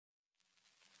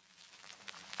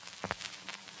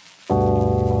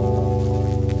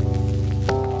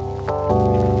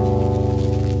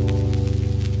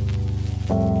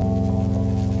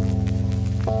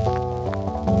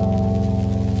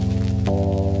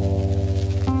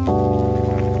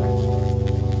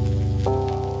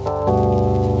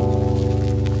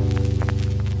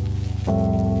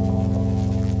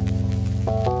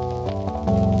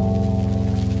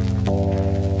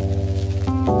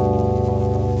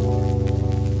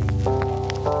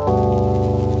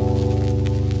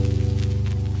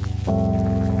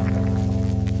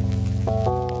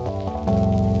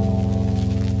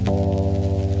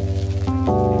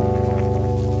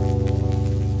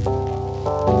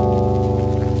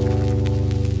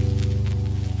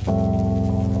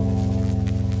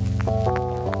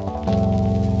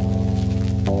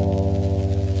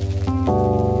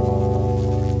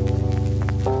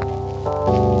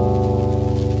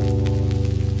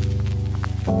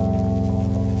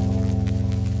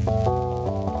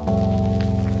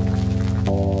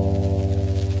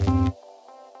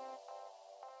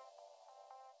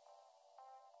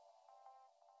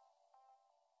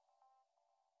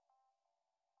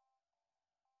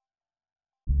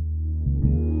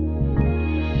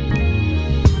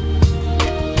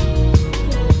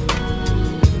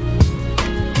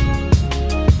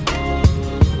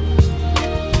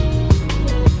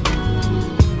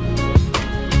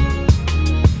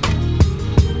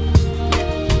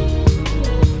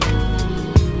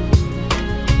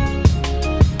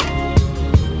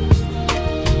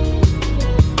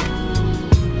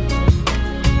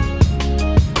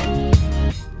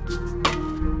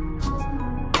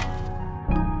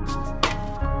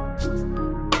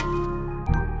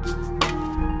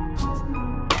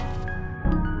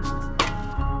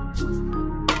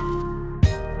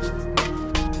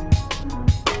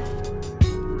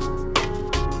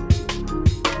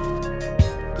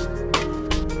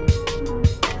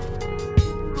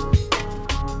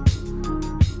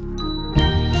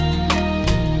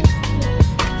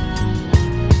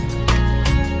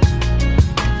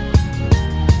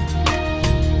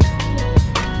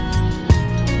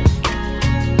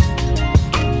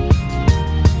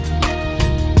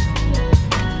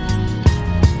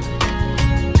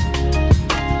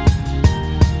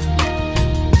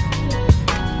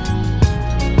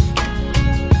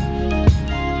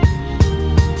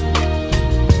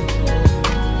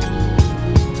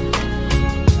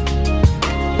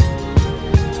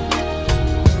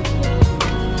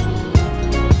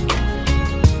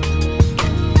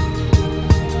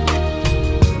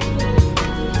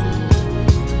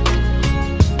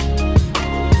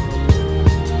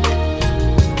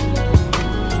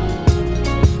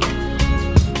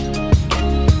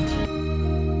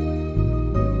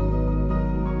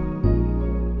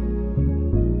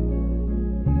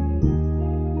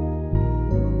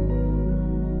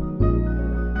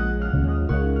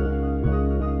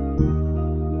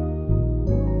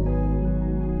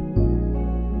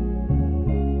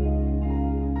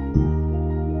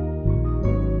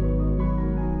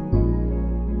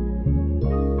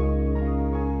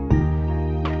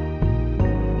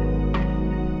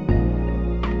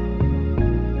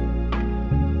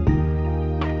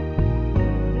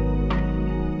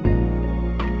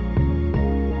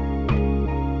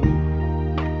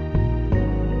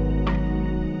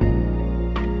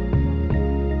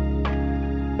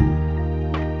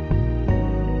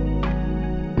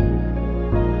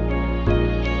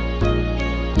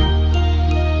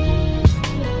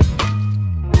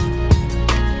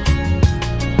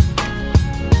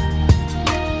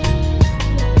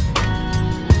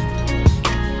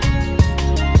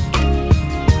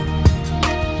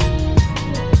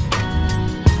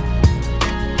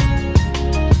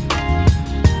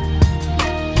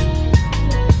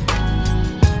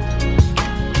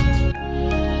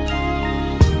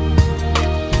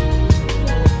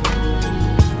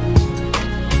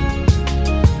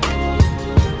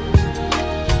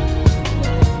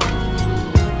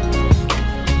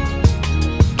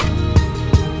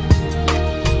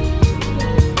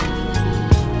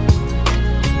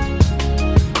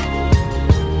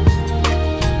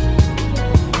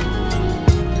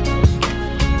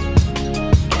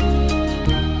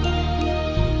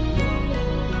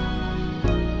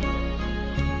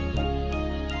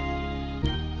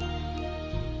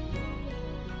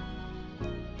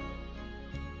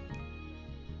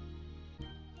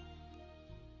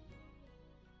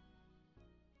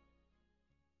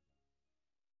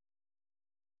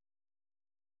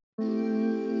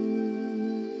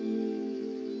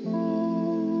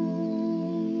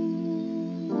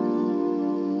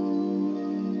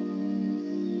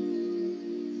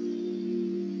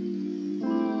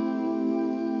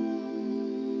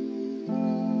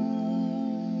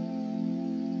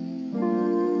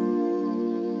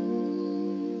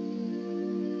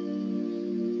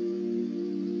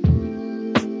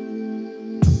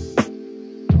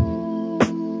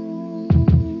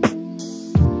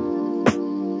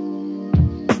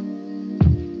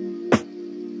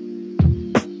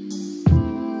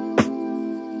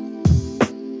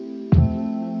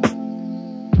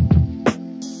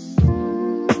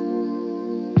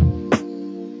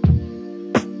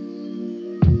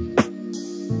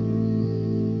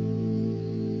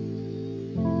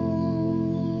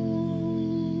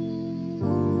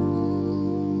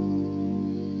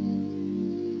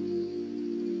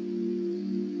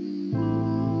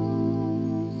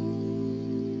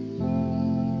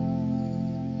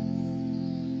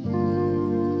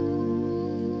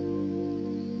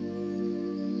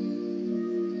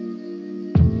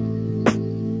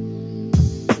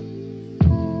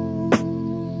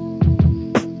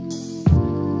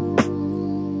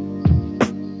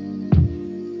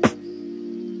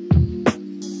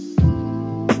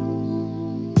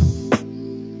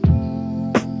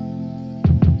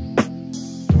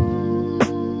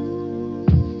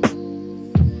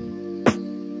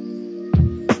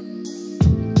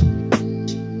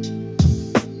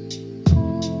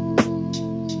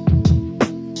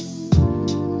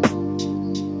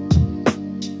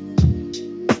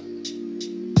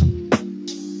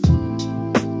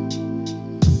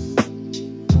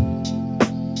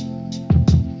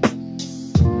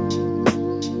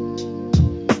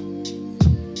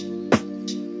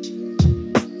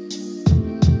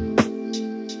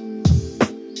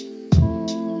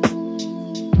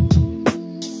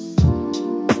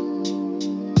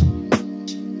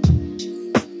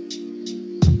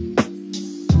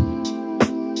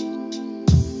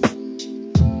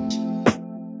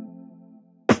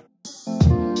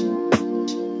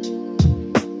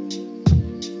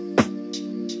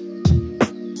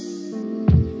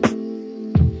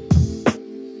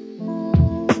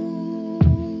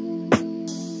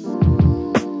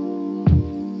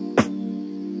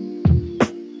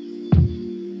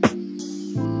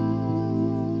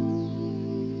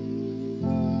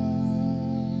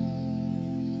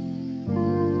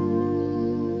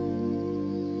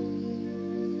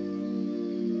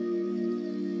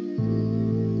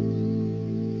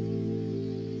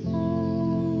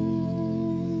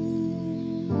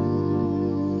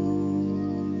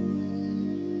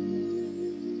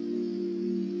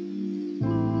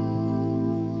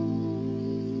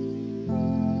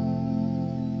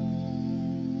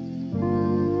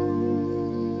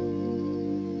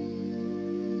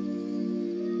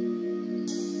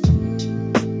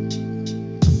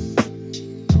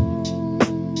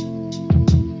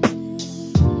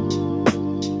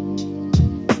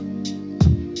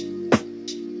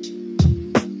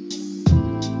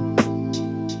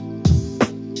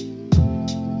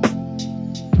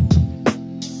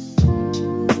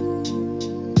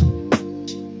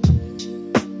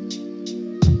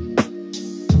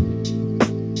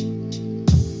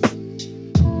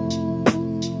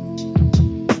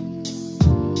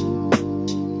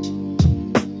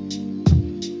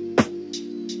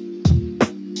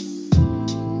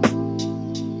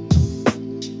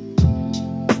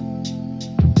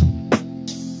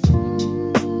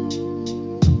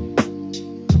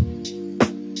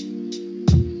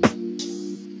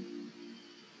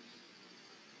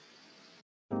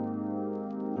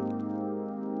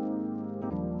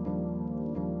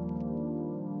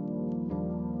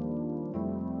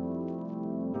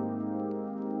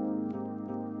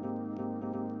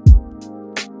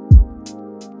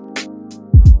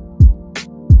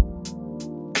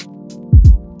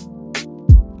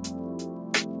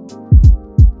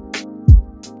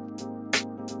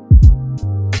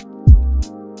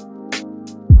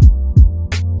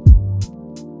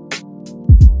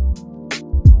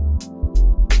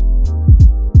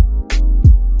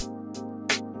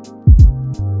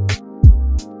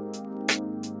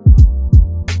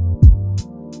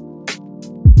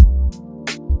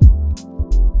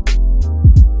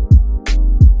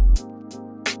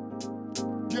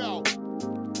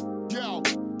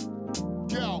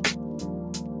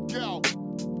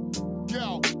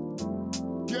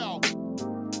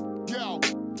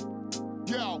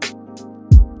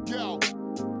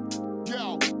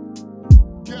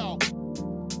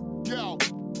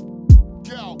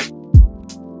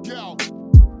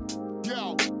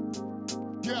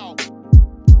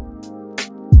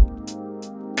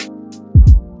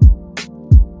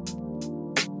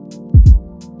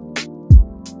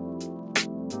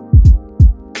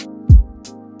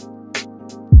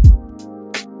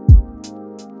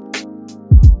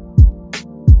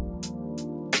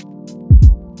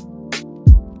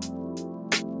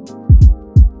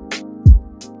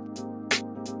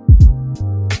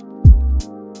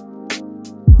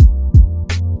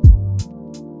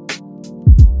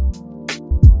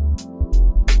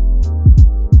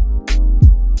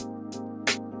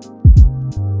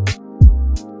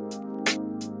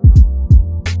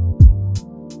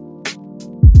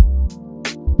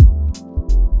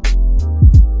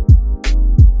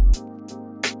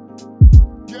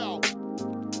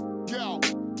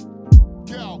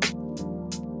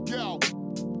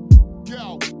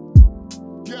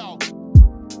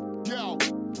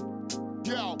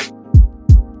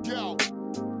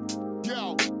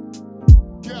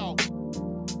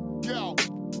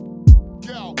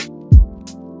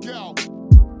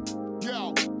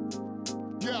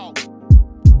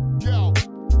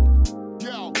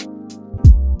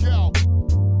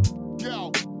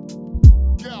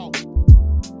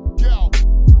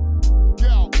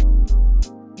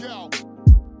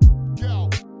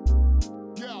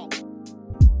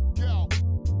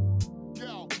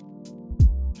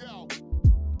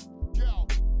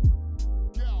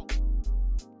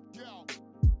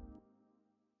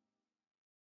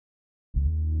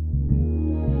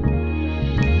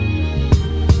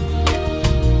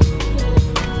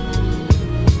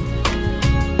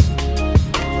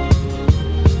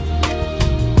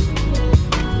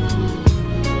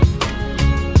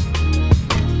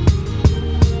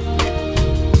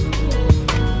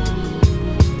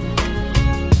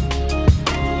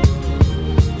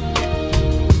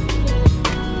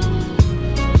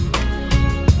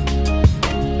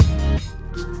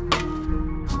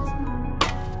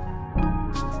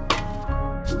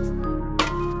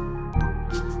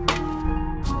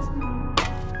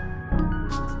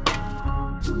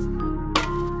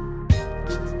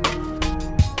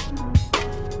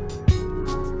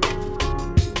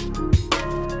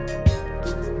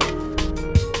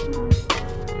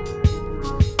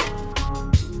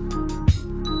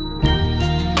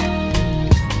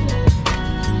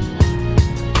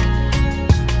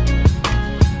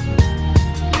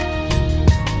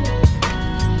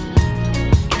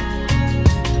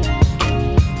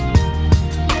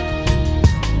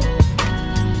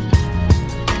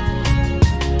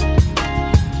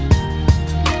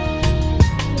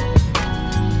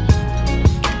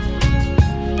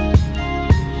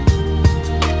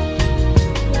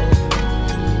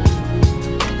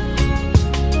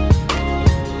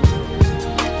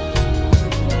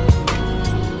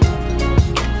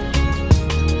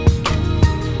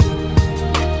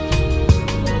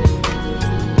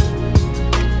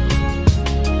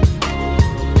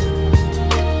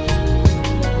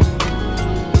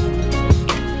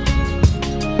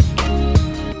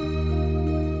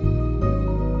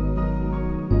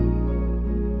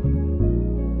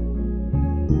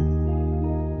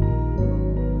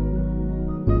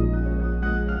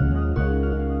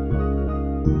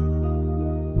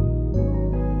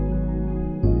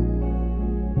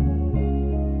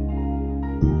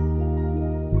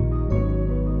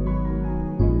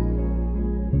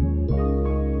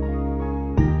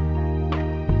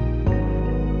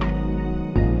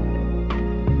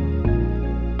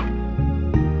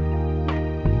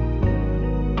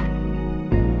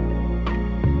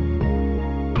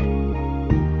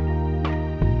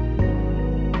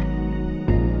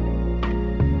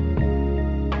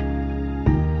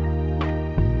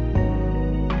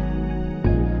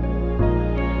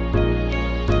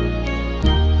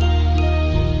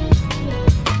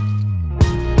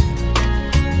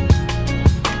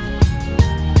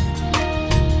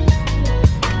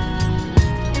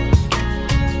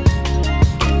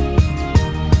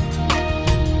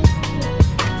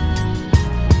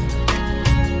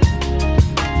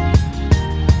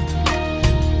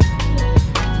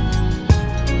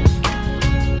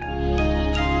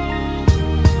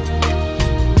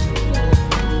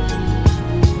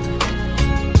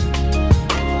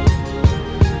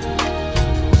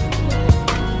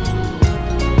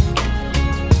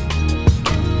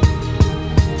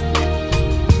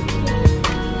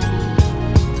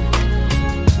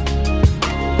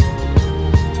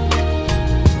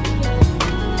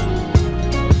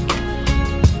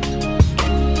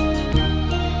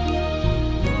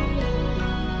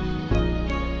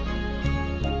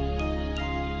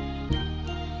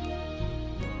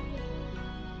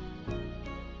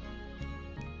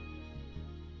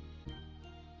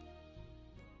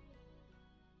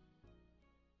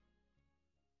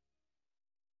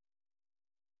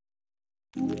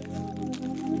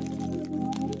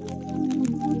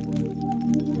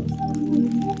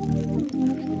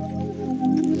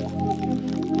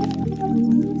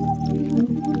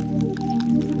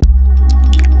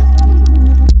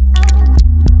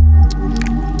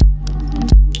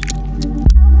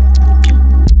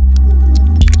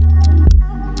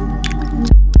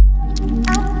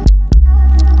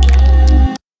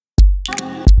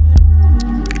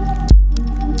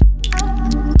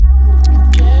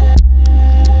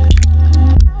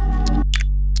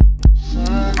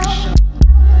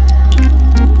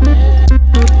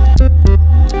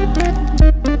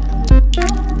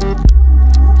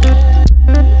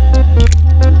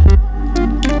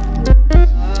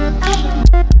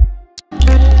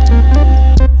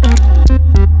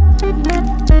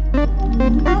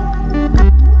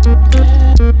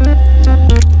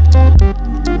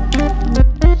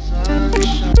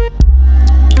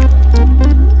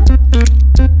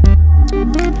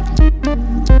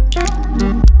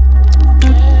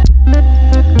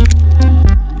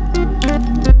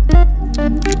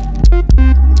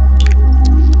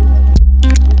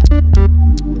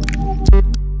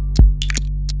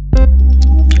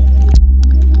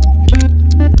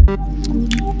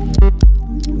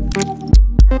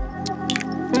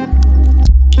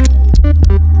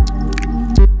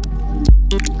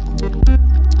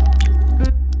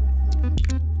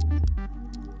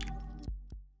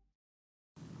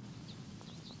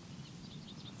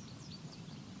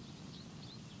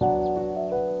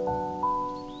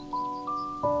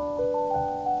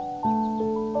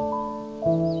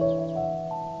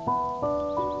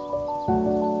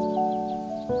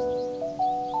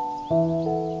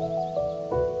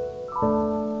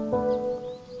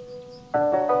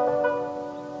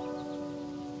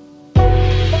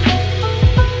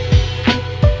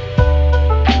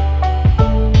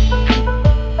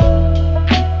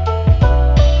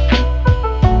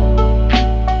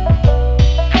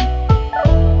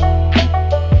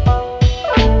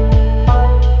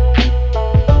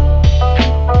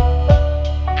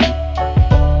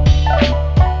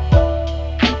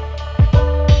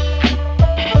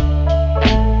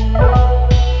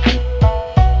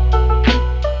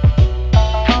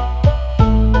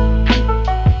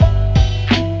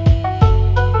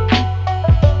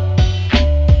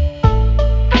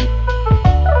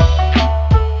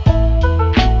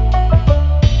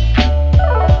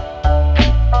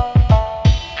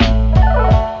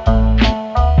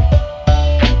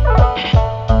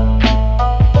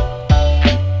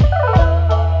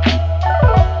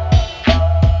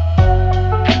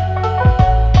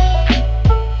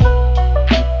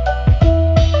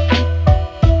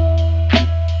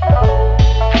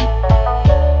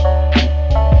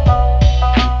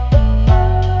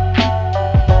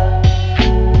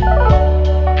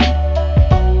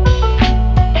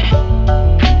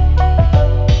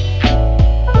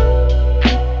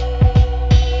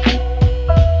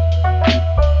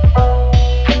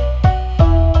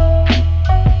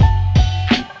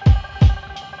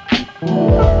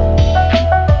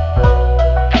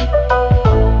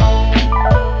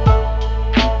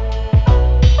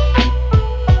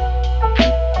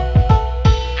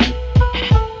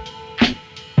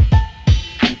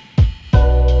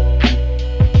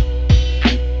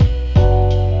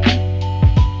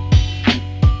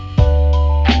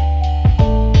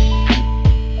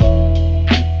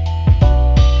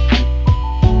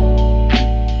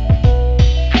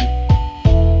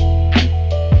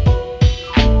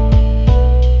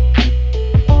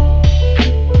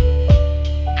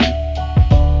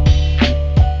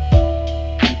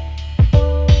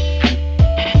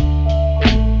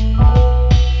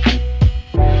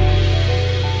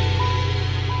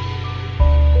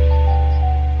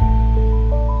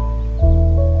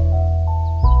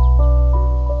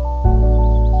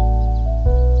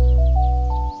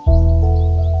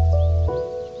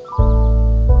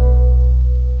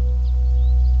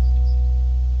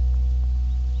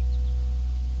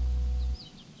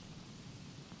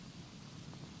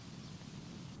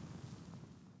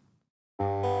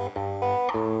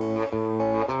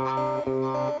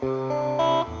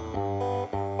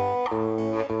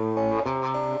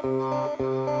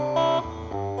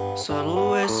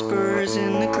Subtle whispers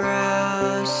in the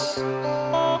grass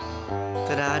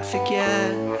that I'd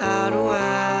forget how to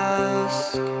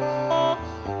ask.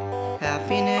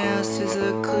 Happiness is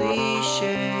a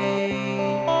cliche,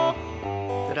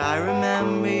 but I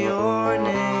remember your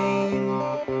name.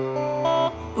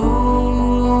 Ooh,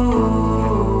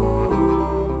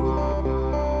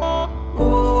 ooh,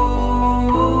 ooh.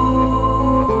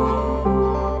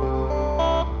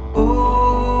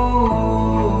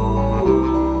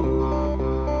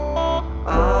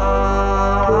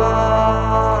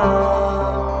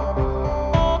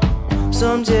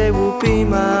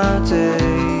 my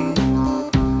day.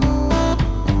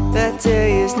 That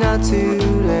day is not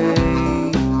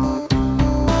today.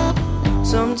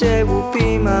 Someday will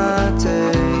be my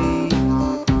day.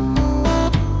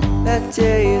 That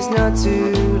day is not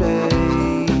today.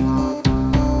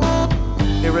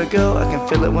 Here I go, I can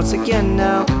feel it once again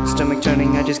now. Stomach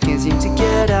turning, I just can't seem to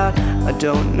get out. I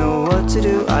don't know what to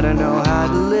do, I don't know how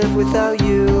to live without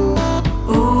you.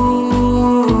 Ooh.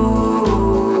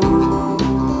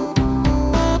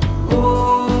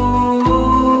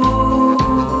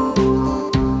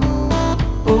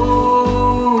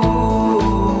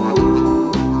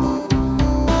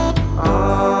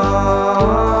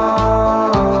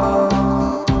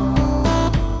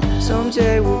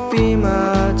 Someday will be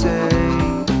my day.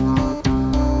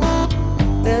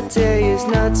 That day is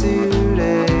not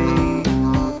today.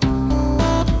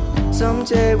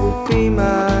 Someday will be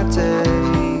my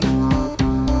day.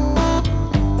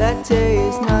 That day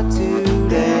is not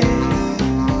today.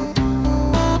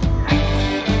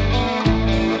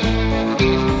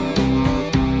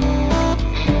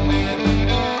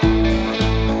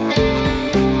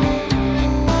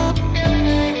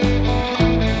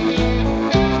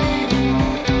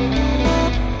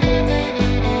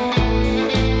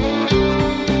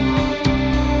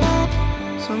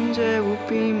 Someday will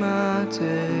be my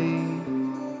day.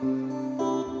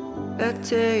 That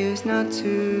day is not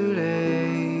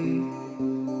today.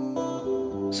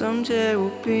 Someday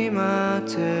will be my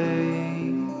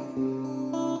day.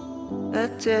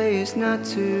 That day is not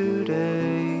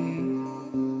today.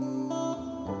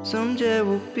 Someday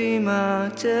will be my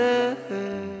day.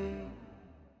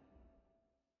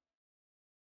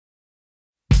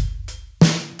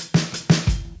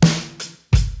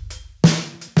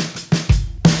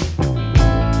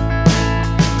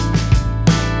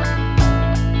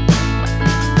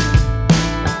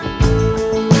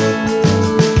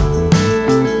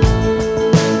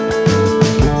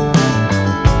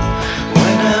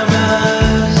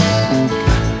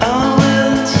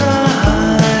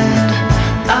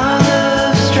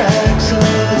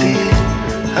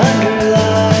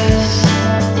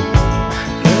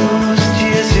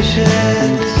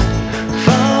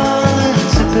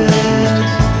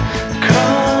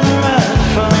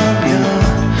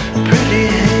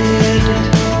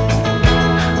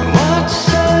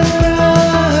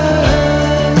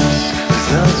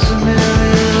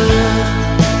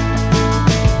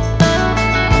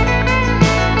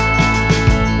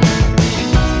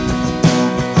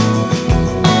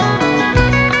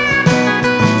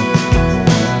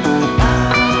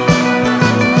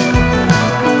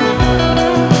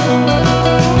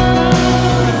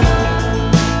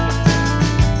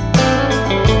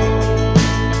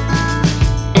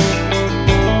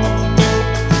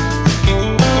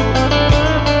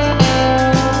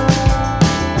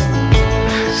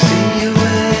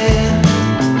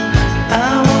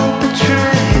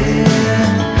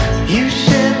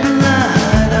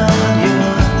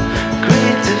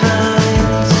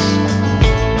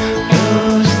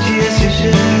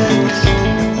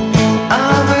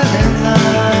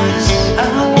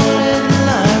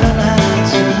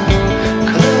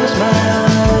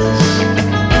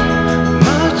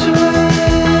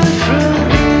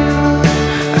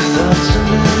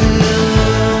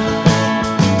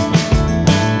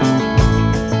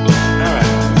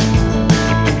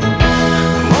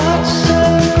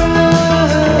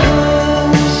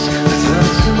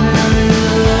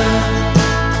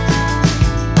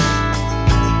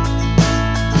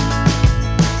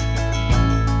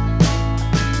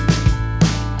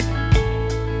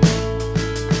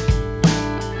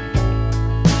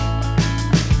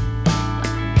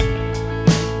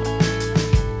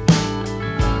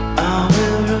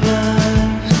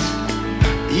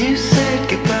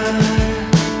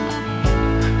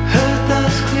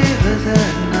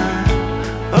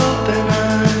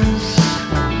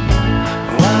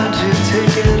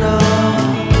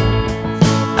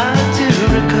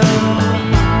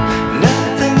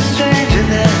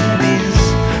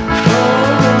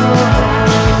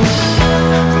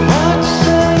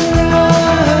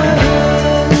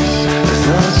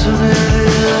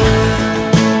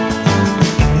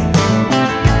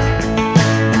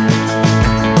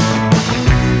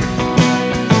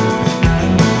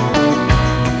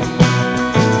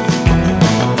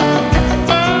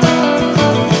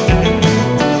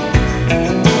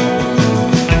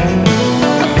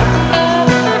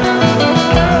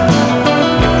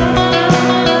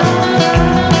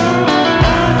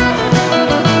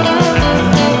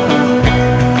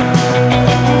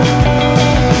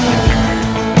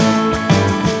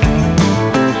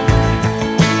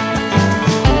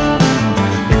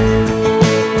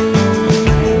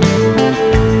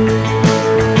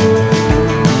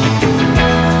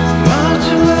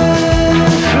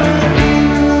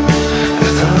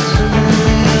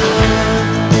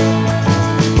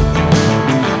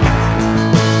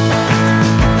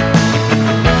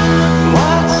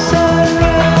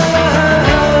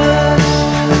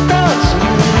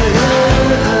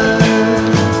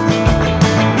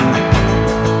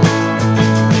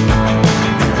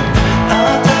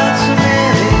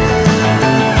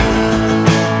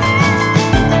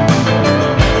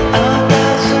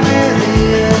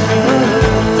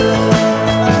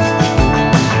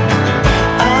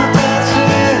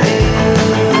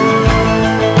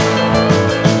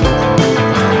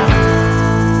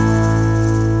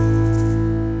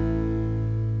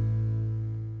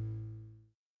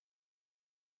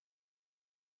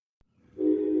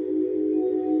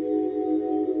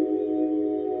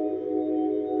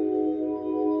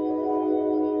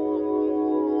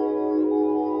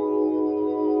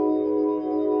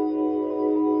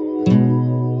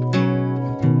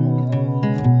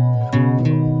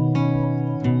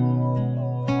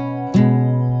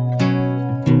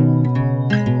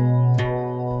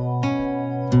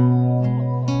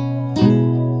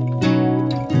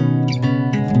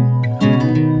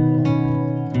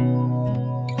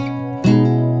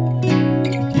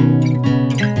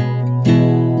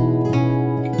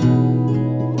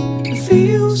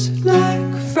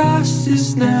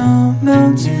 is now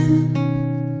melting.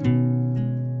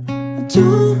 I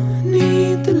don't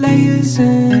need the layers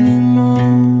anymore,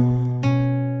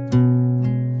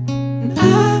 and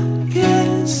I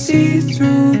can see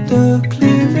through the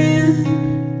clearing.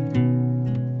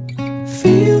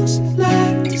 Feels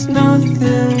like there's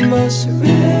nothing but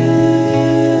serenity.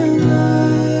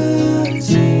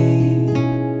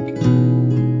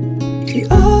 The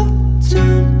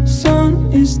autumn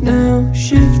sun is now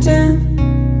shifting.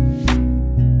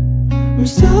 I'm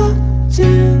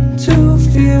starting to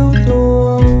feel the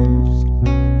warmth,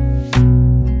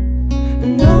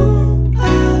 and no, I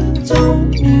don't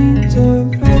need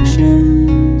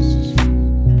directions,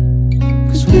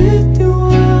 'cause with you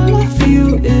all I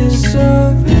feel is serenity.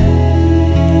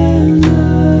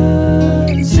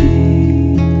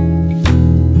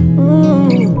 Oh,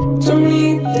 don't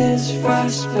need this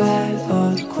frostbite or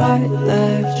the quiet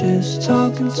life, just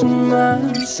talking to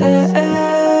myself.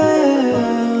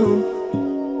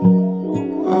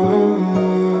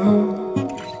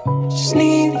 Just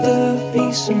need the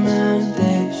peace of mind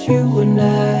that you and I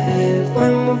have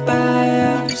when we're by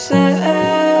ourselves.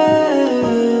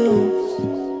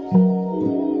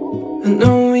 I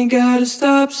know we gotta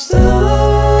stop stalling,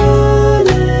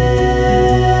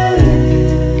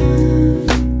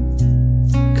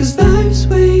 'cause life's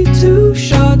way too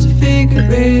short to figure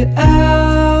it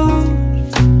out.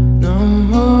 No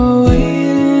more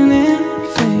waiting in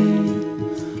vain,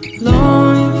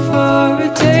 longing for a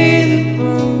day that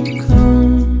won't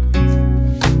come.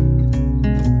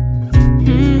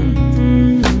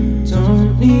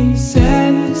 Don't need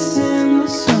sadness in the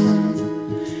sun,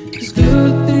 'cause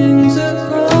good things are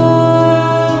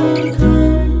gonna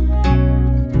come.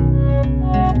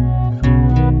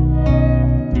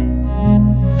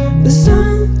 The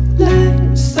sunlight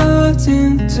is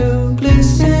starting to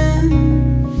glisten,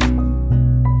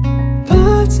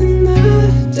 parting the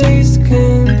days that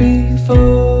came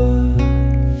before.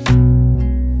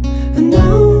 And no,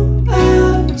 I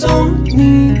don't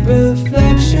need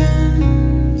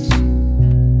reflections,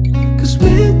 'cause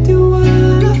with you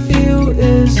all I feel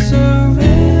is serenity.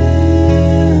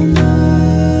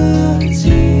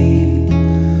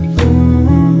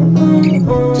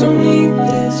 Don't need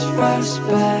this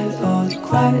frostbite or the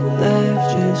quiet life,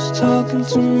 just talking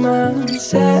to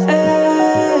myself.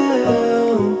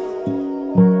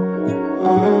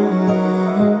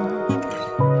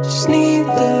 Just need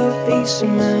the peace of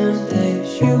mind that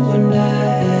you and I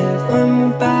have when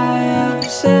we're by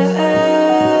ourselves.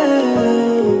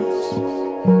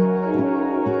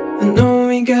 I know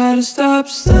we gotta stop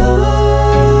stalling,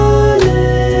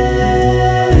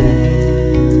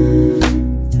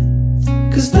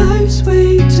 'cause life's way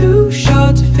too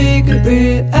short to figure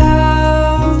it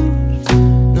out.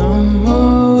 No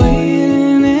more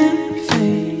waiting in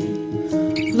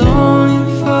vain, longing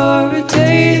for a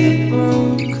day that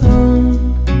won't come.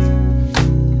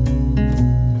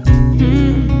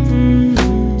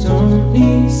 Don't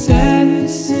need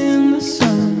sadness in the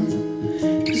sun,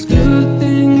 'cause good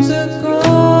things are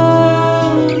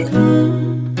gonna come.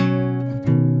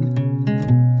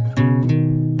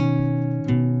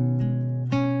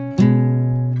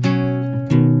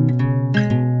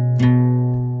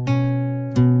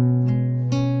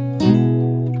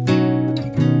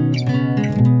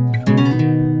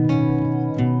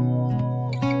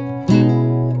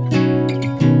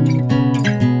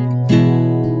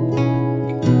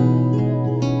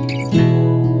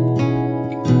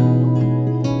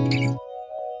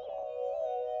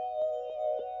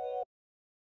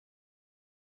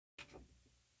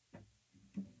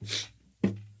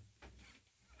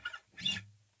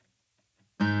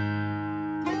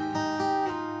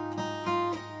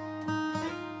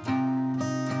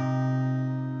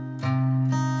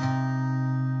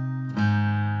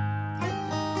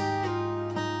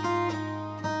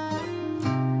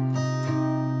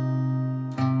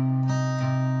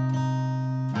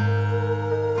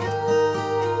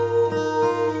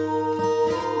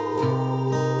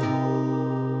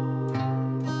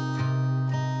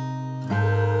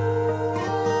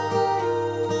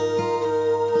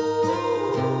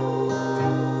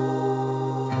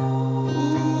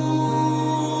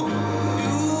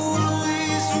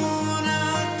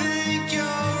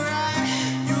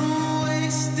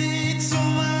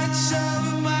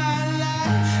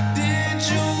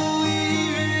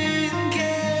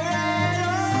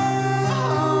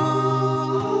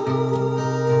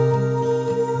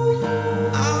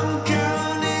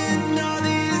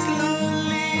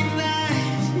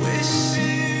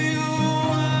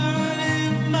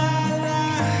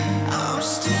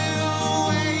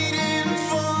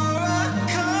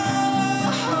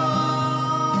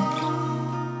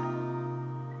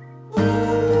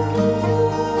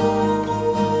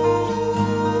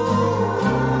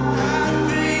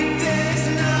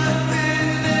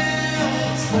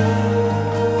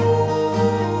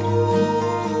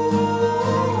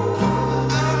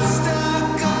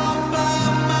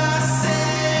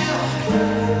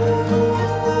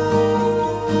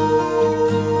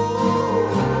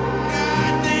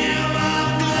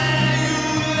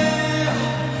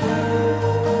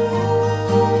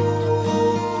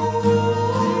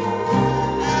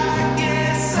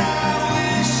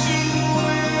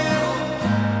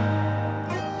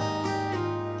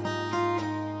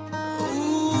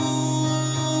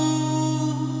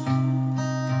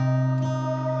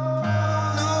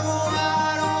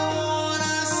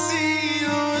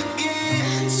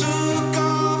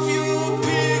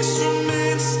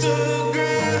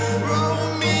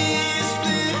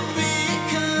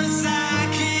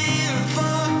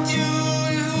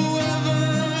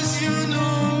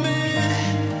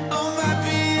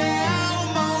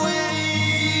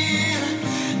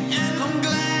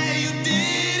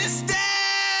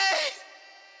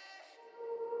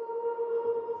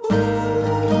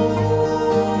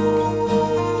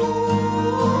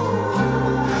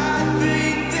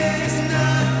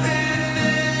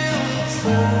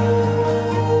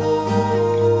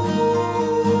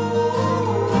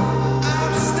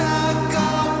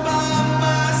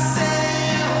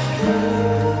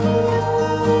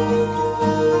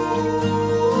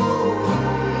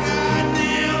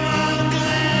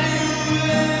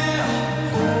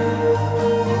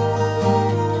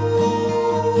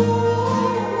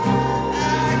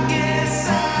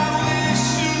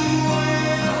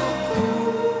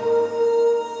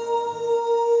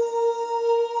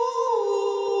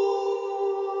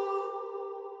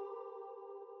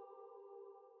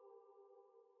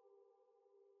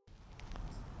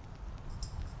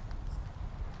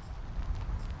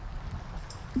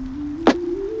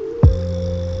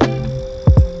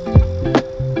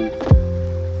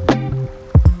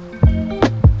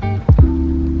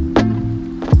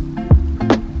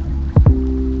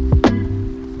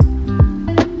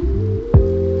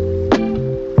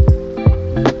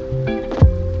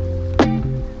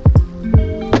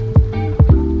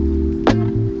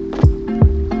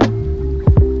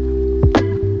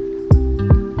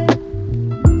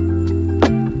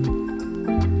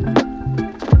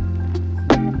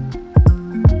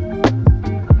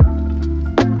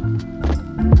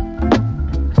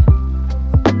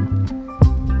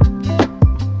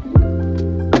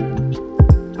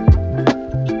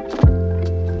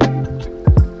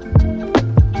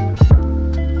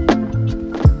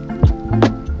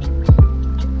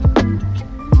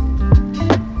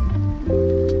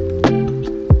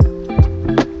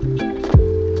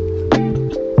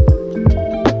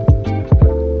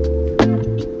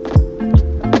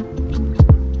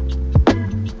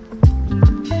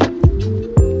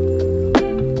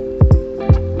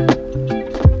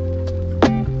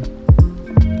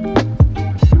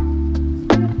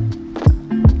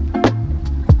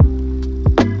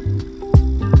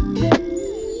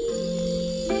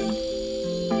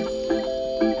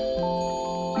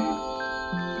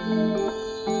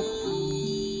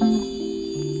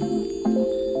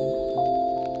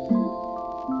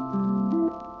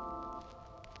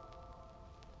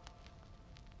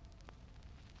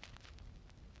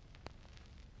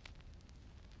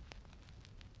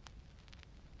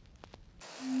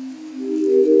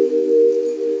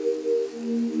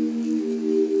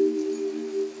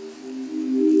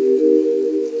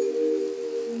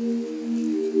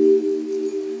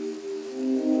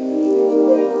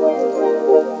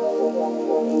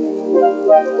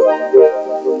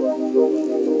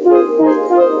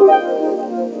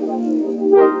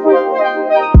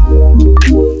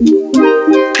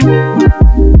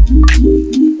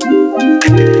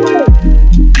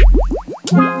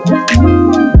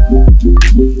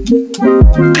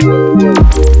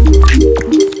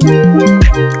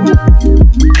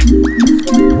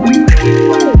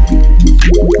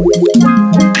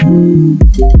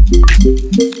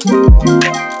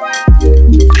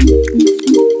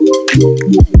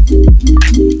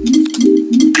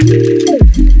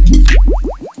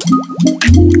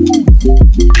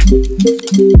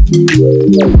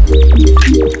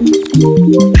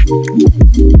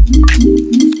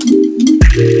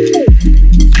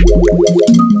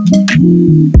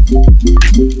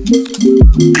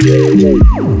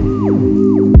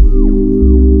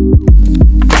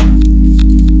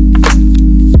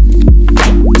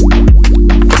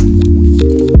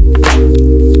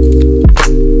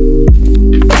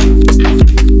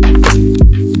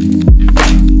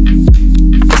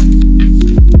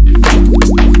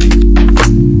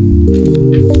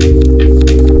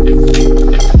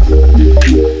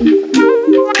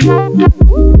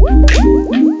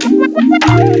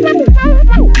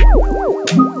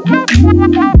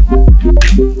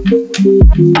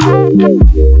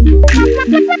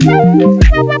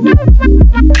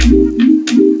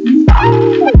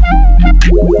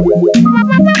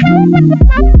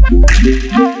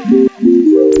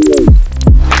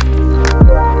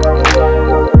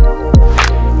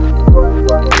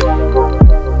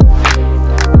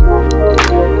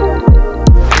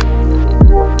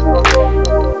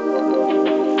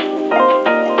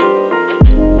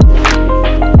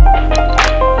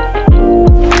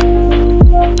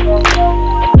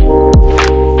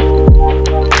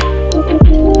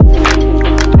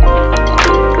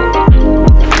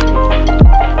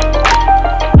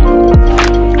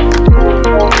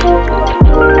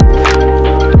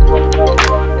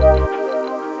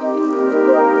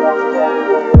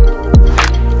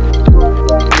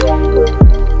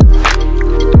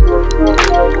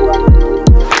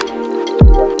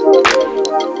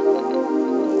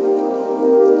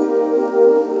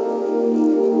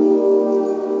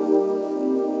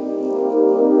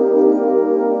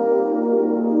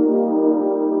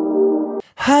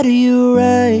 How do you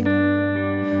write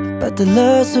about the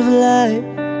loss of life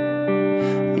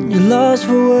when you're lost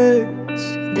for words?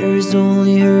 There is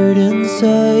only hurt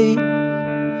inside.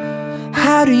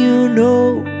 How do you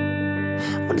know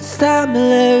when it's time to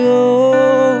let go?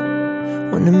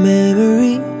 When the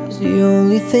memory is the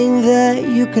only thing that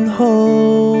you can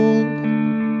hold.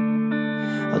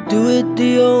 I'll do it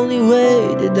the only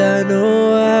way that I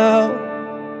know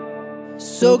how.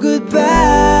 So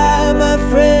goodbye, my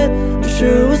friend. I'm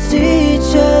sure we'll see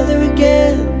each other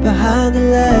again behind the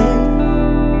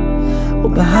light, or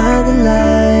behind the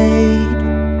light.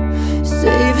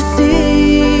 Save a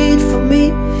seat for me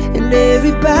and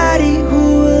everybody who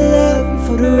will love you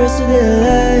for the their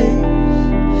lives.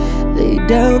 Lay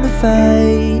down the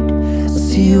fight. I'll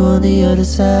see you on the other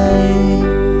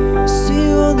side. See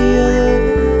you on the other.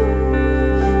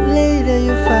 Lay down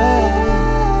your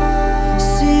fight.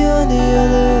 See you on the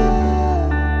other.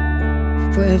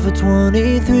 Forever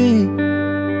 23.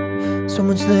 So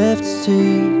much left to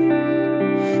see,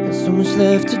 and so much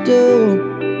left to do,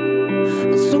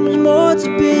 and so much more to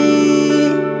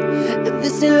be. And they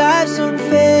say life's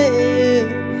unfair,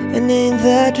 and ain't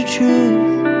that the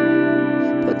truth?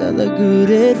 But all the good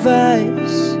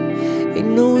advice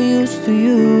ain't no use to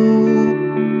you.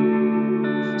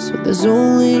 So there's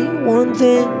only one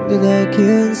thing that I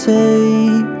can say.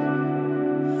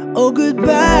 Oh,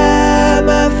 goodbye,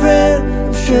 my friend.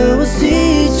 I'm sure we'll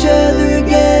see each other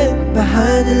again.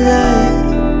 Behind the line,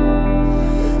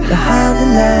 behind the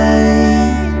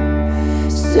line.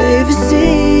 Save a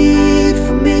seat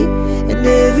for me and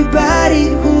everybody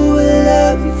who will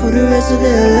love you for the rest of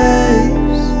their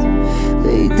lives.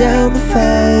 Lay down the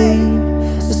fight.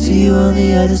 I'll see you on the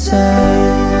other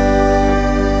side.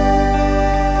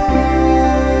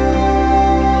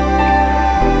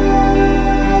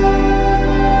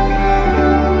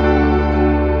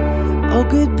 Oh,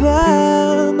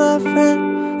 goodbye, my friend.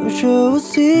 I'm sure we'll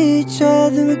see each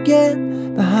other again.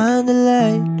 Behind the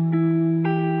light,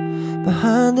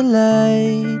 behind the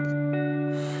light.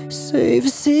 Save a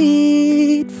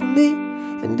seat for me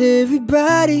and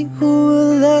everybody who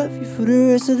will love you for the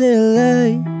rest of their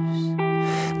lives.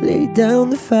 Lay down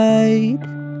the fight.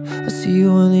 I'll see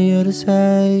you on the other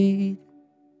side.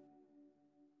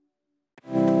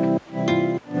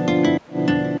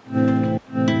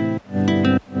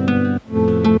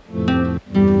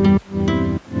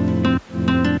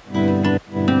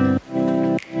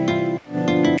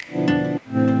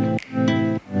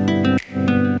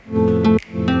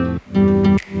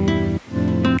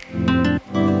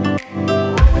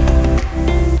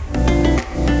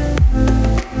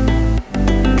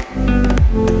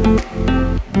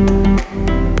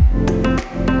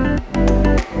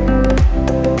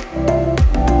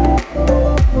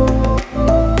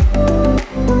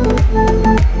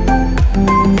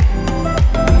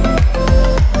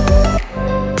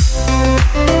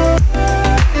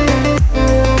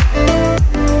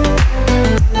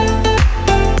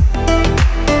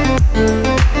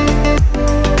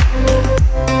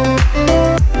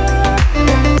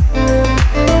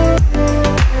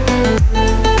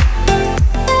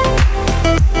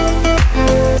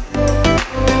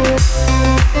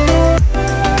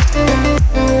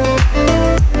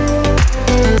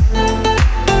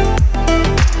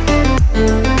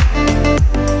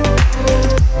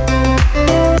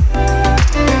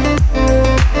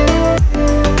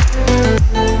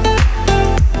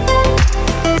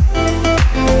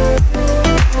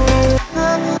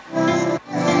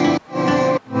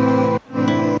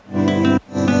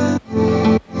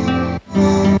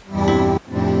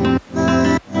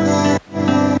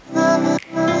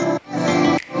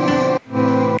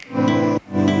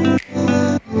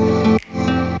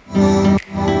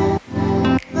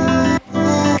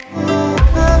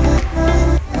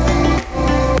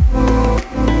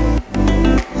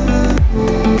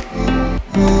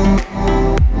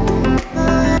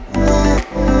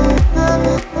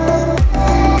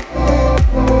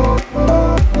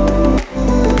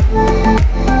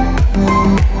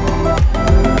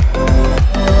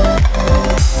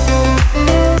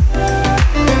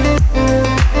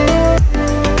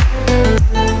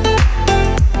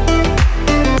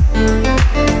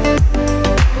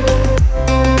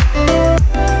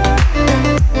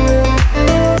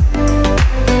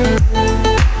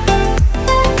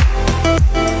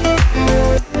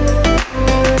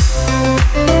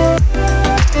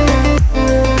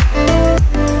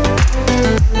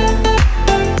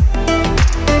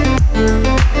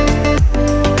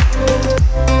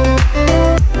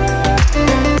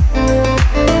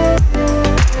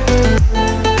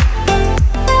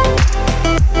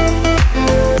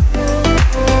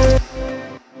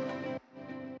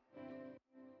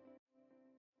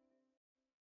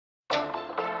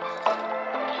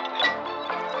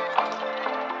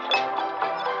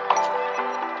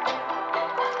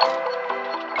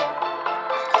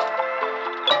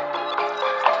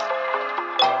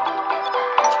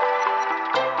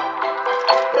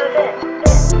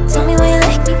 Tell me why you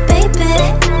like me, baby.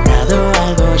 나도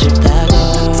알고 싶다고.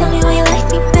 Tell me why you like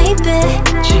me, baby.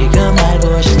 지금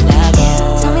알고 싶다고.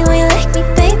 Tell me why you like me,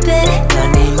 baby.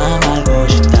 난 네 맘 알고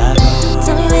싶다고.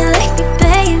 Tell me why you like me,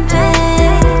 baby.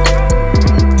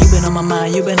 You've been on my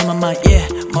mind, you've been on my mind, yeah.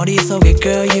 머릿속에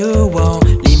girl you won't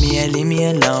leave me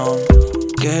alone.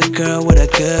 Good girl with a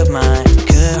good mind,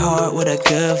 good heart with a a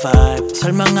good vibe.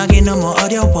 설명하기 너무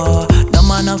어려워.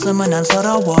 너만 없으면 난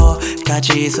서러워.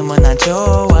 같이 있으면 난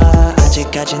좋아.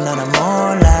 아직까지 너는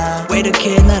몰라. 왜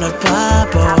이렇게 나를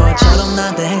바보처럼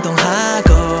나한테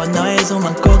행동하고 너의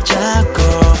손만 꼭 잡고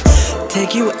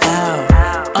Take you out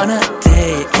on a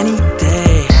day, any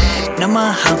day.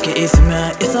 너만 함께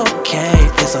있으면 it's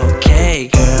okay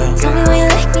girl. Tell me why you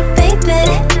like me, baby.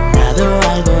 나도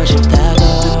알고 싶다고.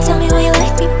 Tell me why you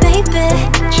like me, baby.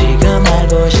 지금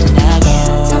알고 싶냐고.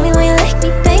 Tell me why you like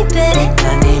me, baby.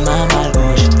 난 네 맘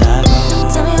알고 싶다고.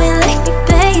 Tell me why you like me,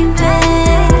 baby.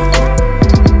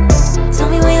 Tell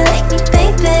me why you like me,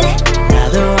 baby.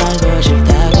 나도 알고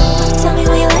싶다고. Tell me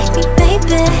why you like me,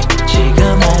 baby. 지금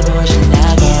알고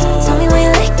싶냐고. Tell me why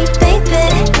you like me, baby.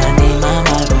 난 네 맘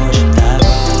알고 싶다고.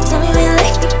 Tell me why you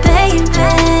like me, baby.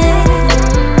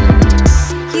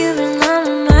 You've been on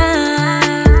my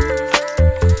mind.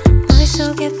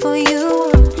 머릿속에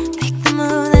보여. Pick the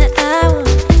move that I want.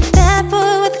 Bad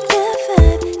boy with a good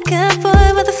vibe. Good boy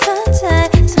with a fun time.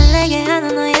 설레게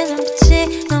하는 너의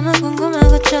눈빛이 너무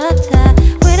궁금하고 좋다.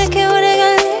 왜 이렇게 오래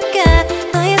걸릴까?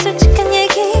 너의 솔직한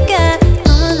얘기가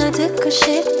너무나 듣고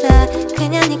싶다.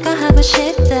 그냥 네가 하고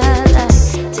싶다.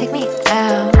 Like, take me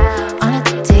out on a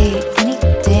date, any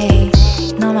day.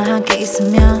 너만 함께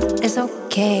있으면 it's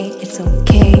okay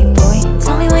boy.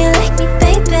 Tell me why you like me,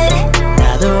 baby.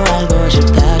 나도 알고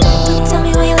싶다고. Tell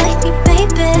me why you like me,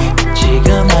 baby.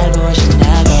 지금 알고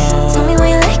싶냐고. Tell me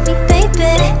why you like me,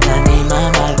 baby. 난 네 맘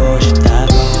알고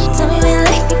싶다고. Tell me why you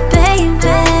like me,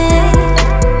 baby.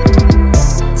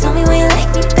 Tell me why you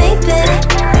like me, baby.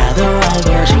 나도 알고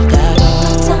싶다고.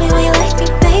 Tell me why you like me,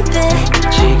 baby.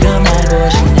 지금 알고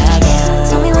싶냐고.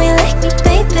 Tell me why you like me,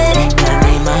 baby. 난 네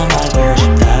맘 알고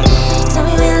싶다고. Tell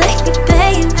me why you like me,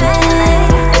 baby.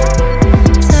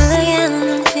 설레게 하는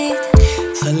눈빛.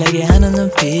 설레게 하는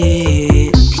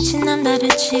눈빛. 빛이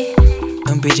남다르지.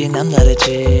 눈빛이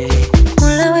남다르지.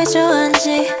 몰라 왜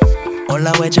좋아한지.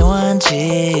 몰라 왜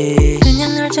좋아한지.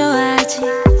 그냥 널 좋아하지.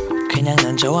 그냥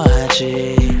난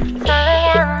좋아하지.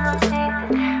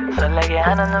 설레게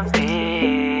하는 눈빛.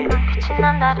 빛이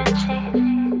남다르지.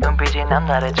 눈빛이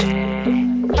남다르지.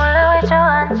 몰라 왜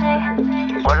좋아한지.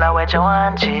 몰라 왜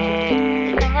좋아한지.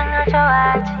 그냥 널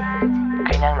좋아하지.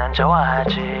 그냥 난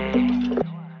좋아하지.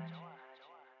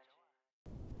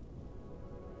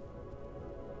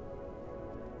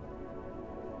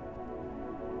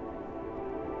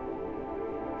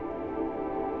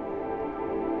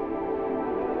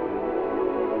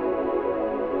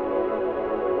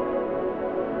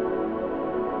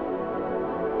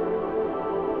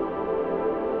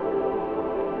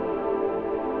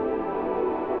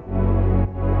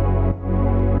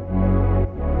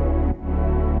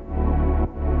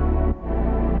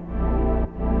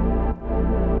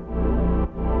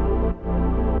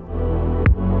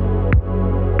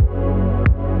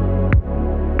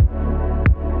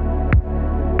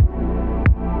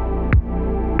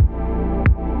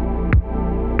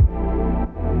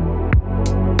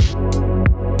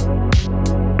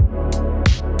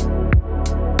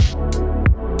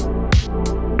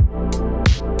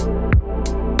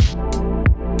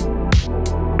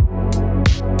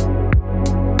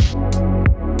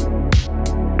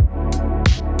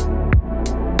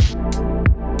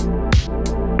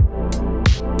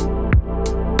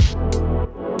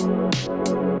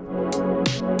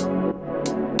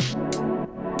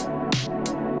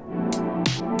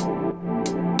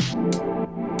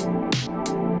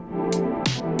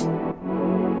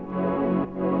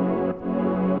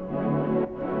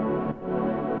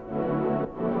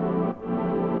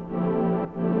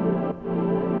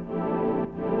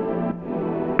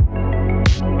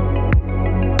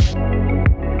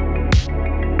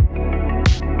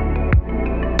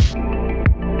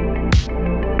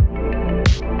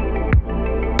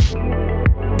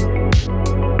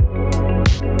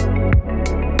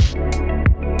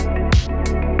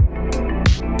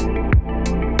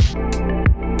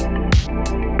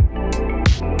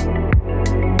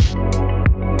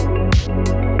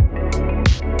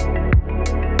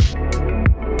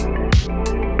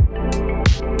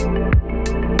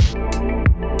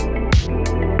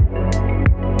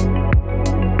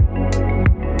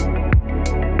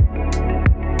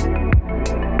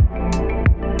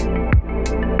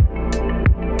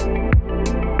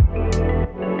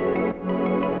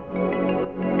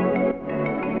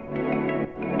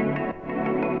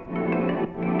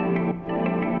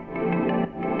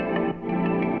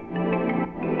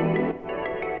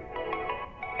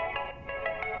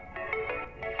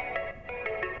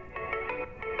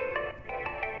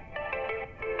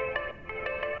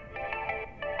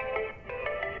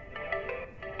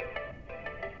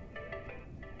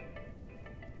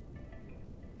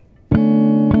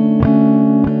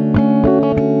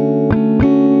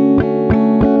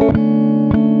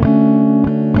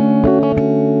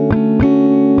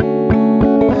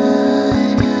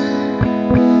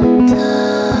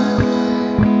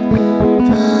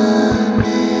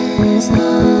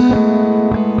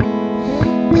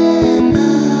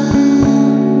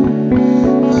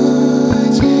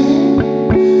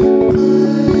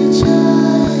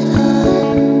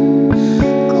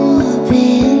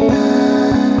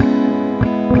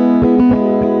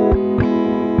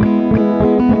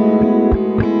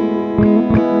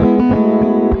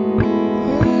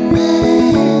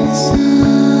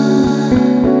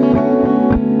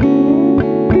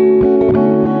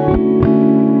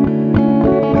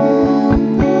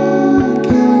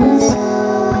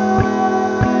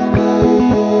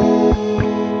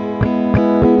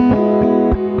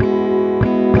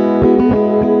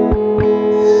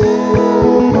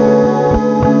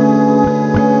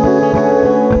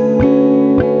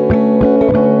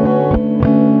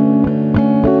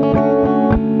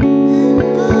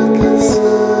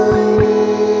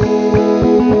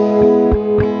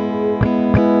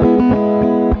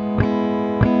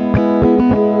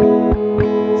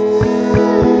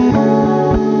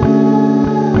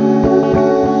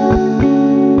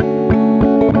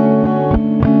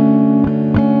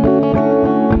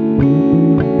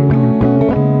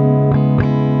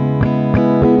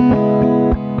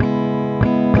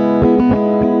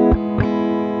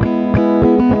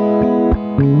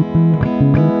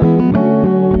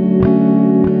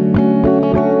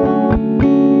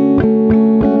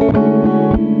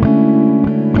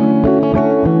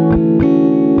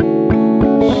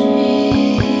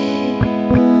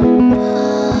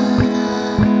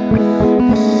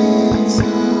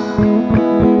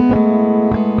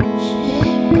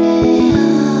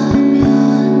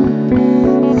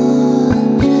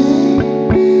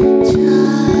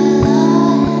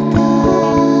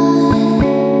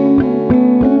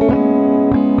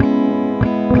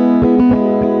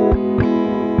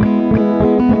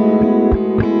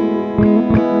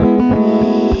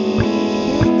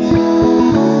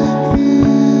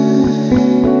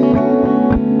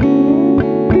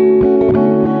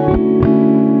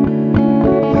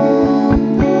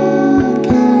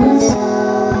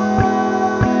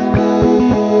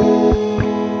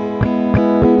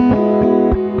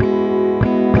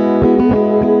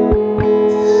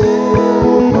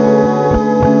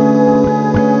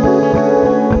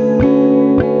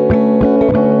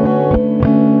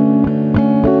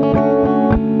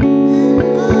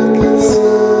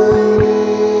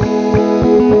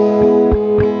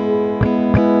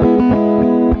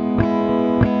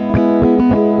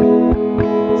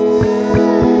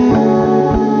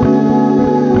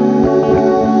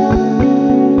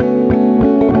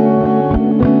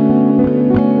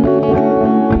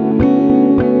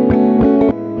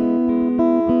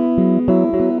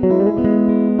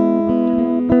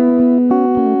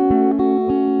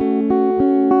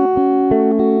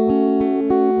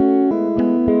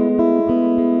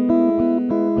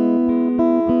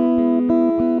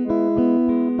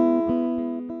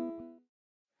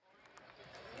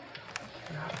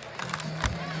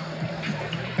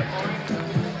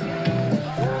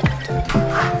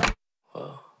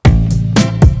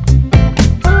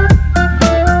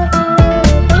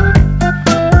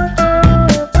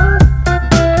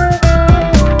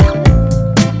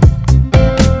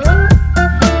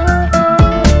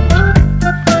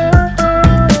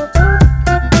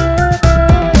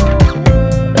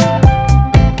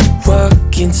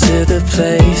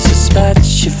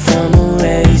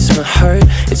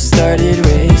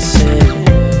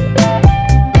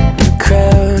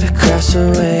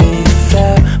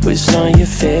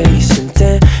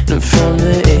 from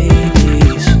the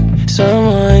 80s.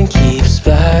 Someone keeps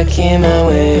blocking my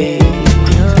way.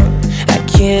 I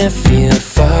can't feel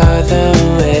farther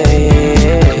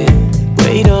away.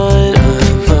 Wait on a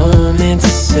moment to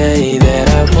say that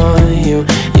I want you.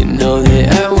 You know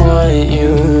that I want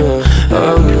you.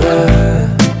 Oh,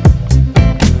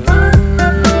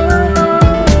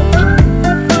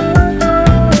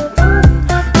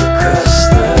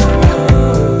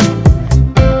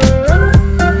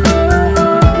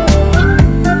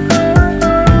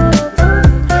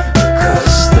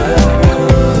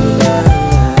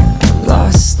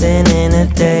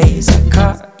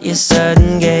 your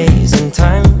sudden gaze and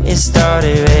time, it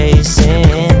started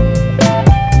racing.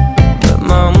 But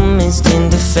moments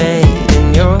tend to fade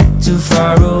and you're too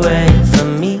far away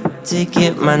from me to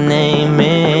get my name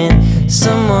in.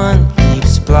 Someone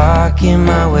keeps blocking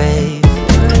my way.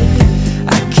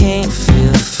 I can't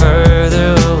feel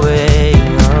further away.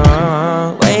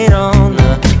 Wait on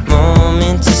a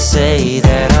moment to say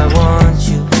that I want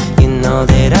you. You know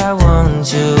that I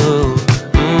want you.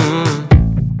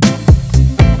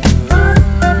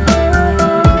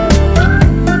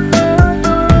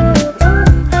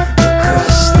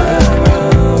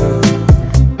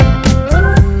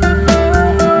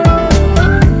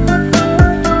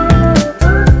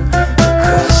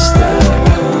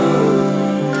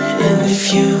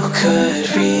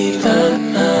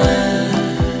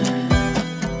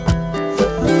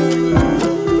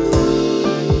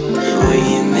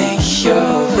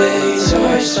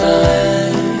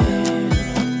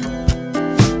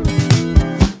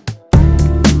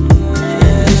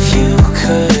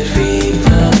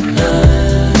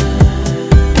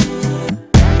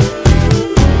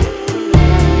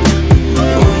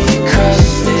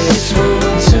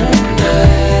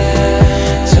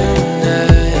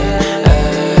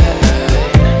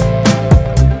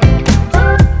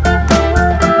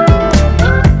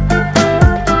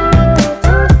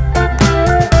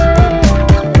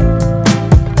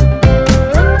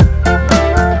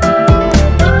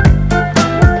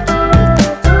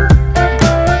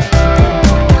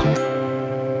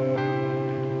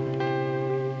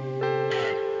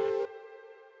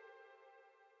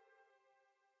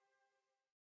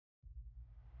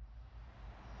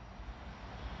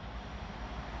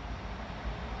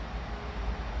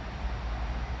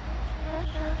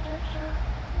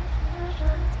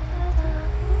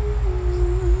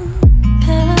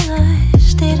 Paralyzed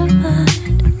state of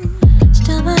mind.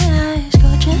 Still my eyes go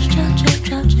drip, drop, drip,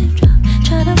 drop, drip, drop.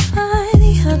 Trying to find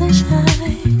the other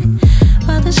side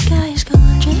while the sky is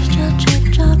going drip, drop, drip,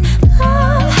 drop.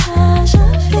 Love has a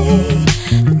fee.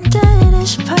 The debt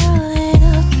is piling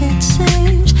up, it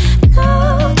seems. No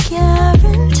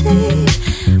guarantees.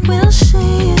 We'll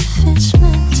see if it's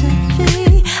meant to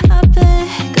be. I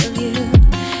beg of you,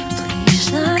 please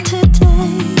not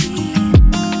today.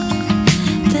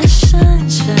 The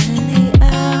sun's finally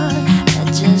out, I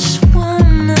just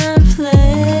wanna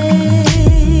play.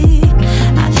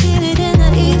 I feel it in the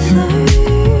ether,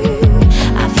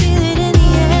 I feel it in the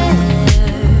air,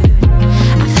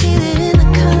 I feel it in the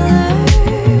color,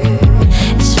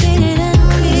 it's faded and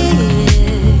clear.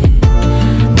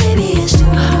 Maybe it's too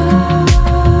hard,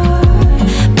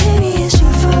 maybe it's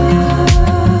too far,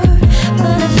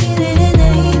 but I feel it in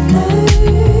the ether,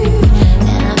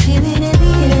 and I feel it in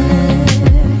the air.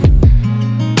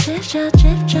 Drip drop,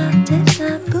 drip drop, drip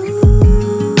drop, boo.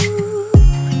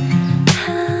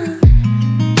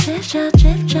 Drip drop,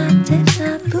 drip drop, drip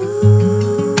drop,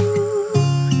 boo.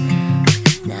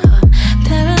 Now I'm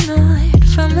paranoid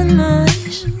from the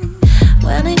noise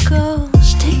when it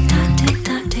goes tick tock, tick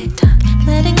tock, tick tock.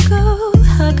 Letting go,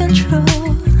 I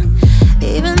control,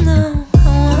 even though I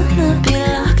wanna be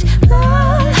locked.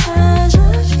 Love has a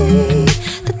fee.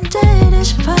 The debt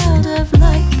is piled up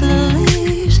like the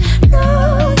leaves.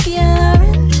 No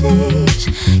guarantees.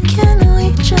 Can we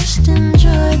just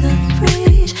enjoy the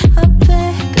breeze? I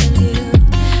beg of you,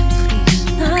 please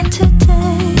not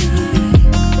today.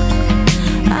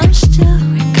 I'm still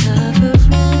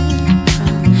recovering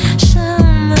from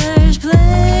summer's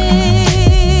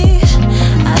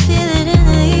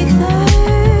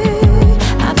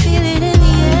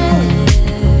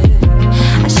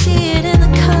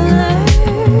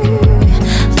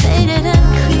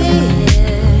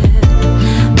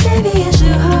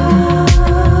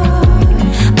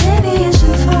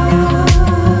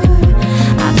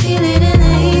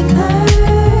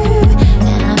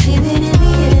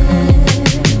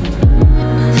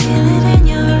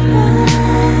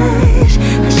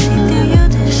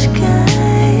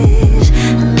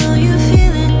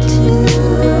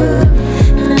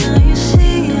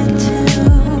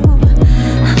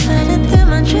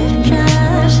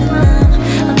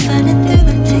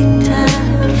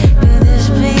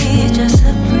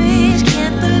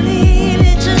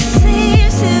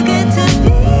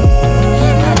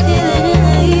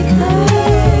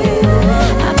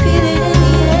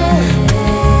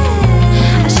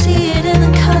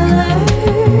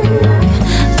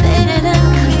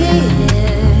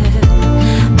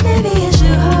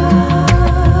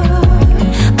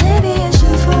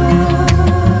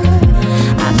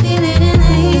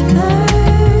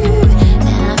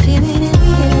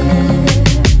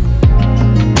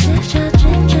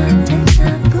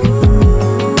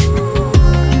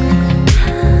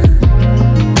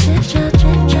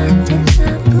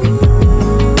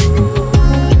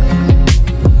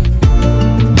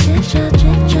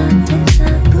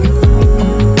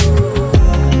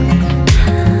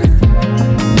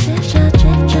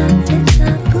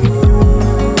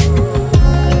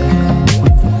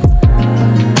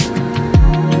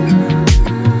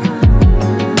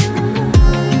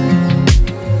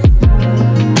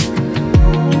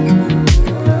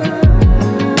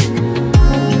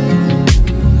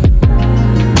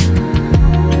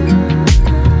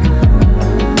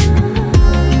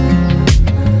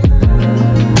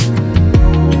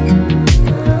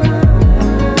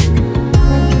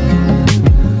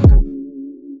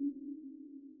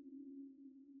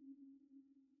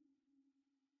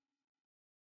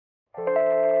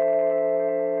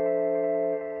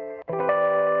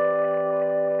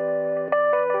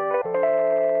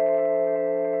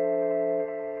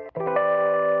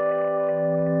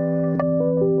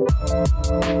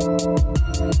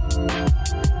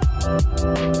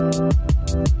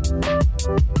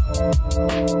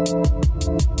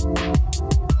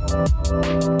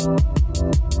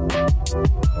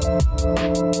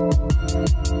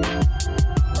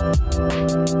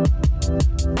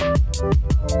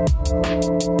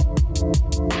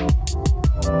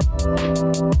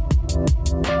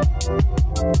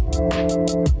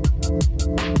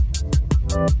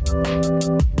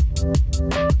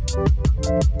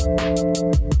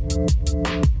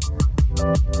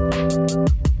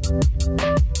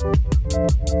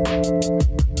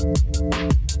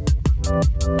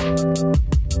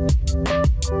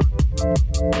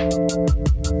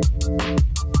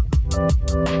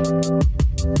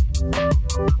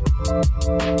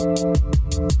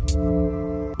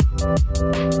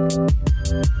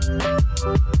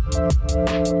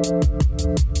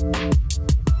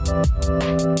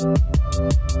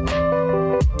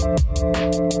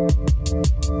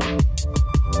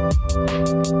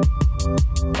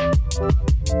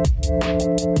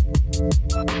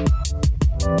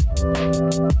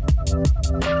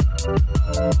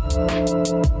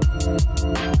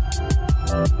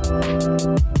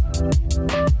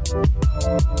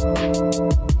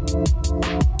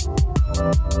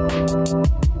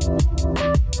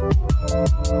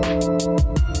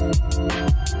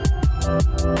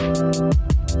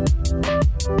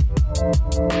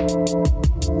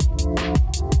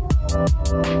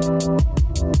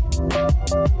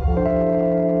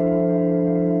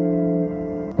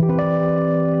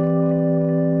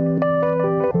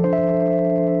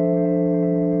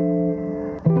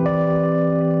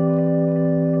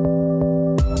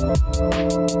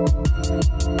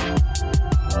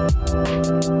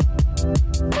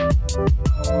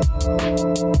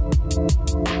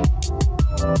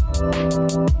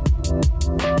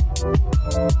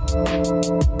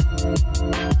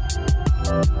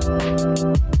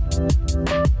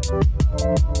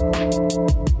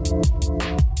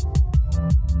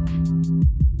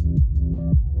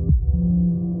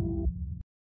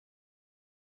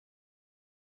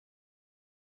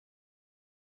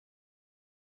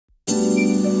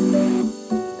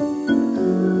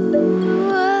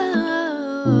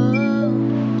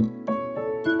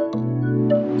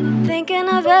Thinking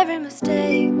of every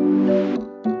mistake,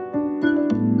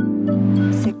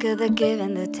 sick of the give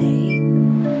and the take.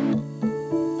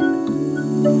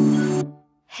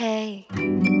 Hey,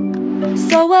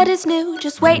 so what is new?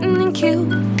 Just waiting in queue.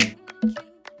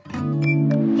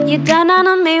 You done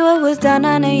on me what was done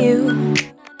on you.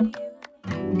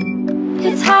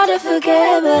 It's hard to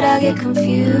forget, but I get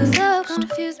confused. So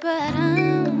confused, but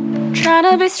I'm trying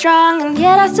to be strong, and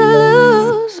yet I still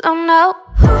lose. Oh no,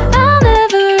 I'll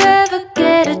never ever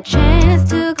get a chance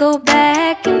to go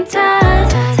back in time.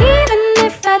 Even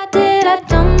if I did, I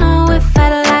don't know if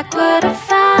I like what I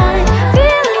find.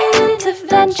 Feeling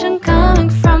intervention coming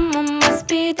from what must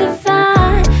be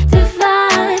divine,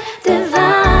 divine,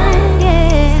 divine,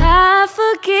 yeah. I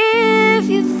forgive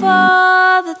you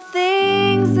for the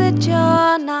things that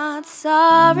you're not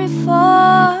sorry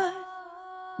for.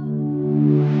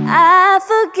 I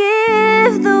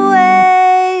forgive the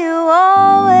way you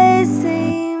always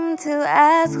seem to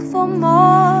ask for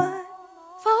more,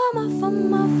 for more, for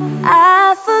more, for more.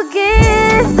 I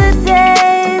forgive the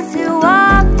days you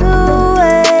walked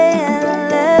away and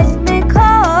left me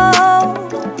cold.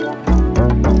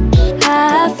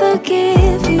 I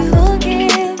forgive you,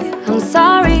 forgive you. I'm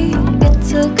sorry it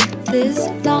took this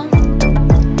long.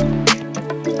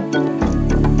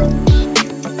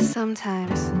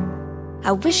 Sometimes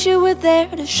I wish you were there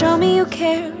to show me you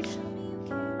cared.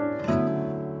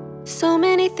 So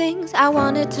many things I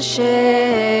wanted to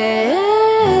share.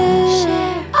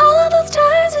 All of those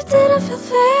times it didn't feel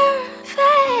fair.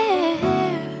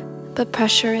 But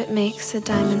pressure, it makes a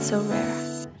diamond so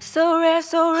rare. So rare,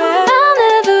 so rare. I'll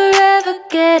never ever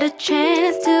get a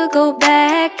chance to go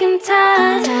back in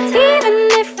time. Even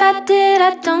if I did,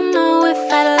 I don't know if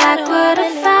I like what I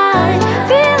find.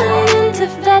 Feeling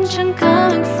intervention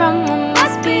coming from what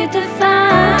must be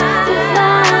divine,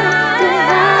 divine,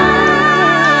 divine.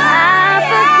 I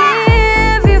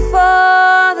forgive you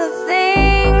for the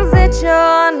things that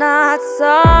you're not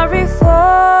sorry for.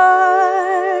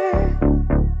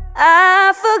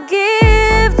 I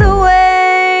forgive the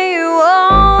way you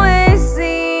always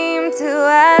seem to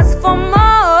ask for more.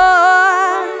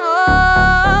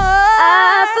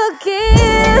 I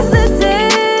forgive the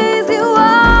days you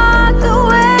walked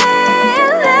away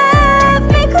and left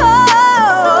me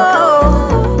cold.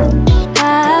 I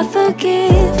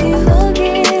forgive you,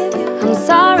 forgive you. I'm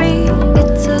sorry it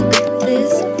took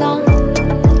this long.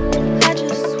 I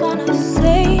just wanna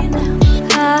say now,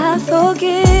 I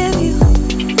forgive you.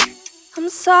 I'm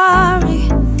sorry,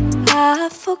 I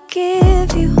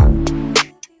forgive you.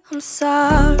 I'm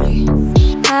sorry,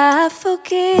 I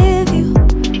forgive you.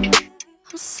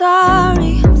 I'm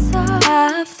sorry, I'm sorry,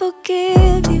 I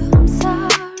forgive you. I'm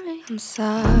sorry, I'm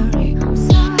sorry, I'm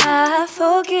sorry, I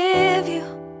forgive you.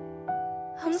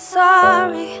 I'm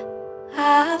sorry,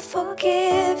 I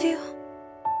forgive you.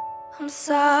 I'm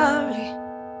sorry,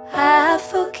 I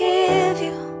forgive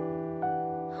you.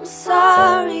 I'm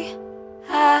sorry,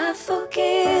 I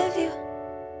forgive you.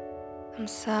 I'm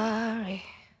sorry.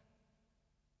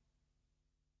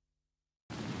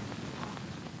 I,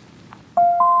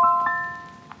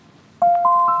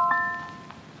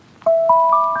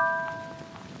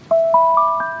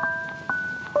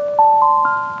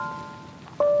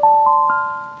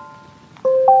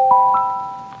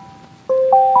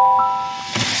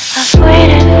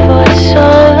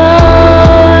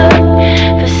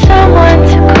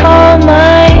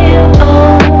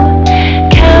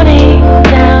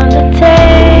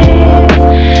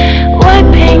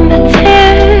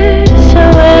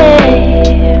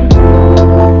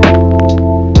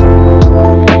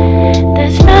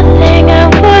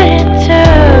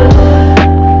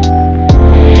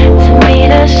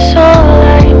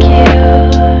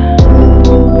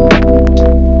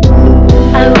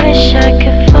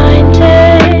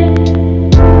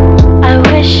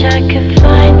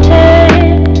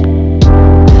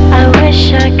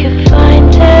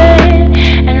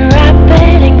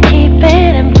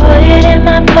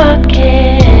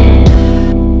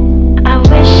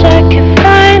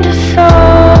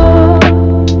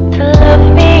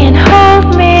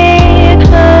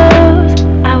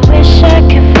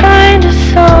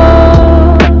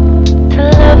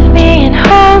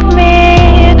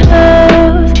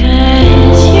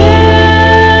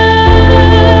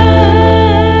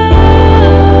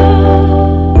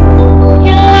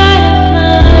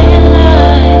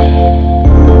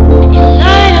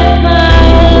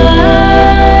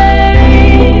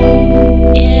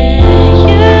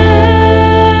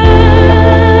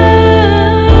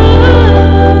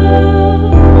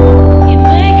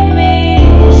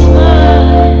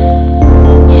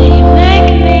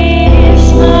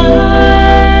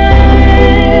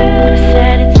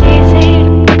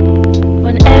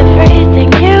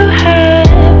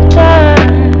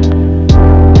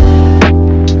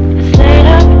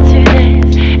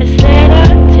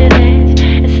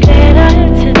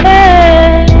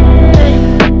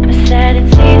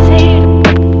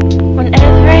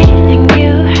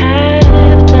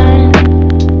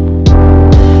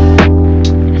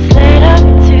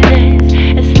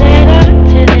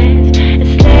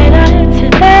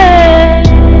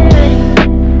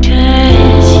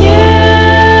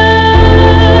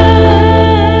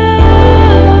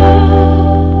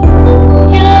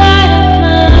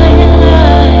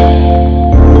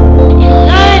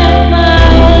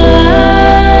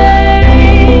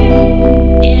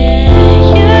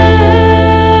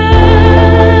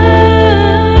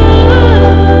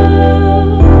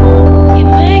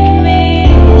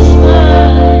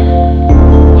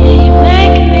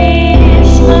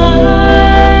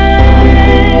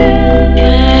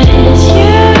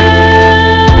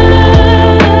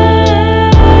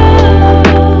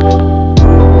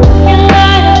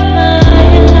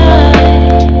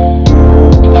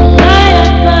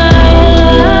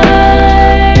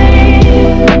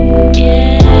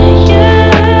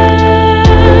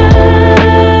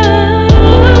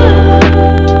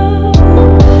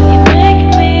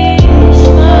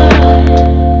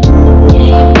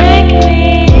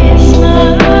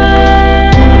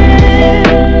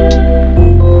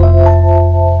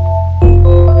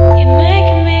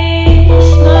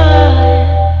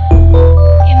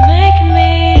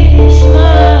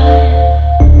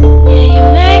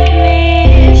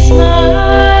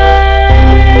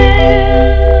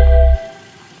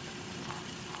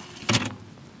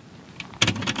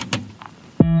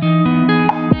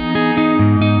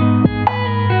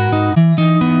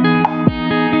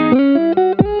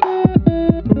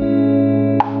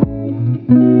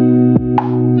 you.